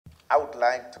I would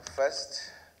like to first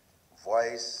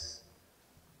voice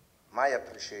my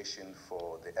appreciation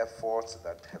for the efforts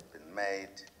that have been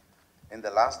made in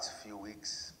the last few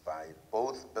weeks by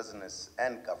both business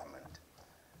and government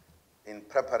in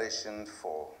preparation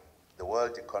for the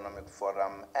World Economic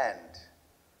Forum and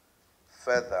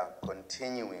further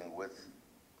continuing with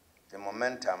the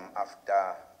momentum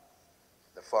after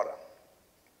the forum.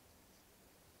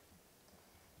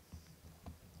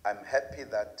 I'm happy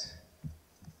that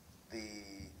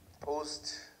the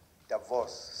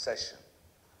post-Davos session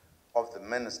of the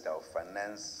Minister of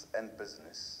Finance and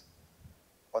Business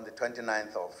on the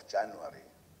 29th of January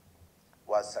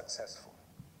was successful.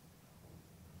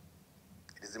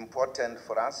 It is important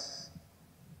for us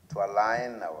to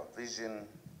align our vision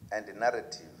and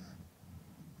narrative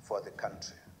for the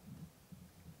country.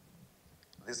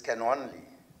 This can only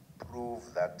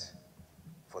prove that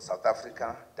for South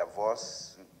Africa,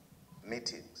 Davos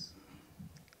meetings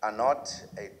are not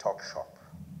a talk shop.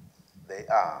 They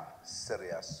are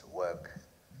serious work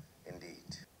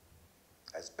indeed.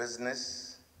 As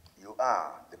business, you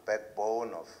are the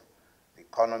backbone of the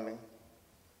economy,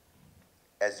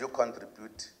 as you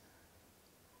contribute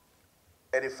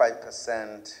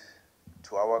 85%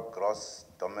 to our gross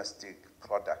domestic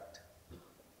product.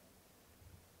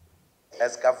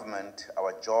 As government,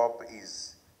 our job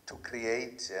is to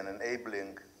create an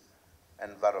enabling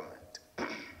environment.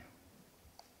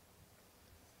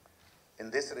 In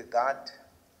this regard,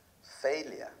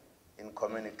 failure in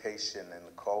communication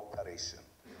and cooperation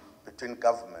between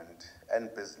government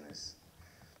and business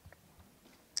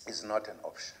is not an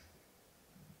option.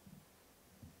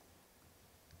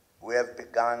 We have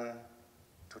begun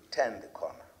to turn the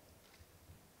corner.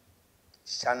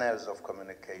 Channels of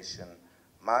communication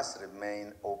must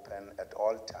remain open at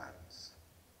all times.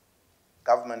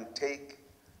 Government take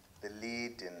the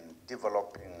lead in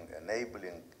developing,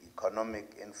 enabling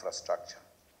economic infrastructure.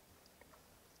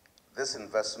 This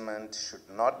investment should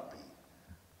not be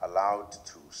allowed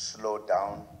to slow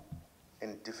down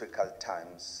in difficult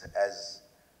times, as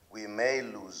we may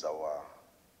lose our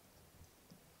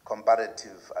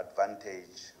comparative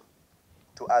advantage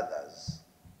to others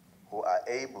who are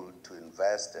able to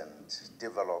invest and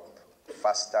develop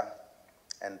faster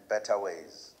and better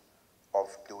ways of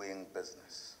doing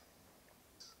business.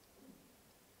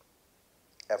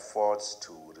 Efforts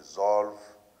to resolve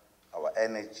our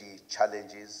energy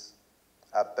challenges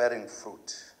are bearing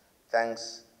fruit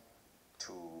thanks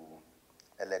to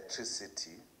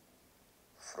electricity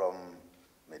from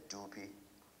Medupi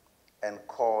and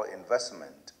core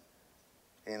investment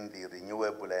in the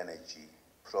renewable energy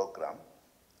program,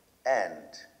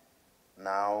 and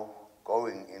now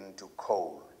going into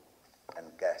coal and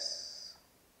gas.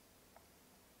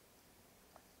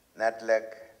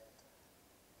 NADLEC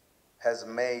has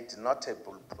made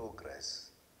notable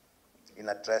progress in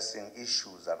addressing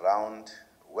issues around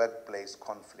workplace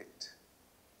conflict.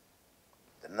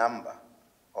 The number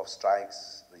of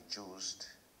strikes reduced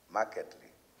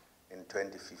markedly in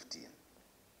 2015.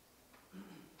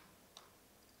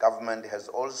 Government has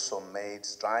also made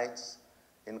strides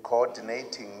in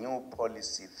coordinating new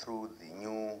policy through the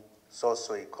new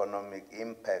socio-economic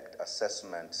impact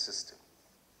assessment system.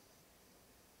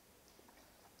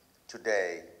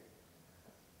 Today,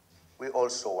 we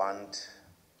also want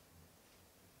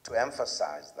to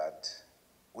emphasize that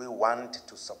we want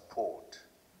to support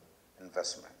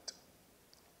investment.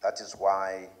 That is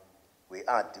why we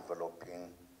are developing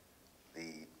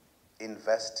the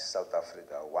Invest South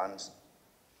Africa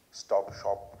one-stop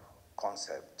shop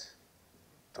concept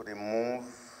to remove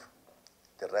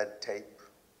the red tape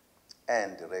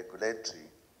and the regulatory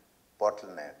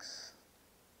bottlenecks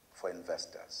for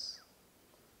investors.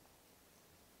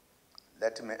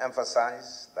 Let me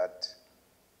emphasize that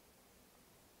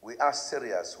we are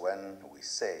serious when we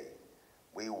say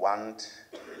we want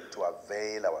to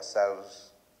avail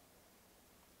ourselves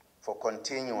for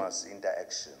continuous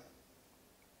interaction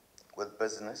with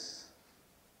business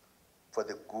for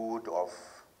the good of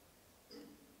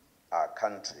our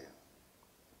country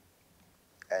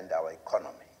and our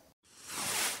economy.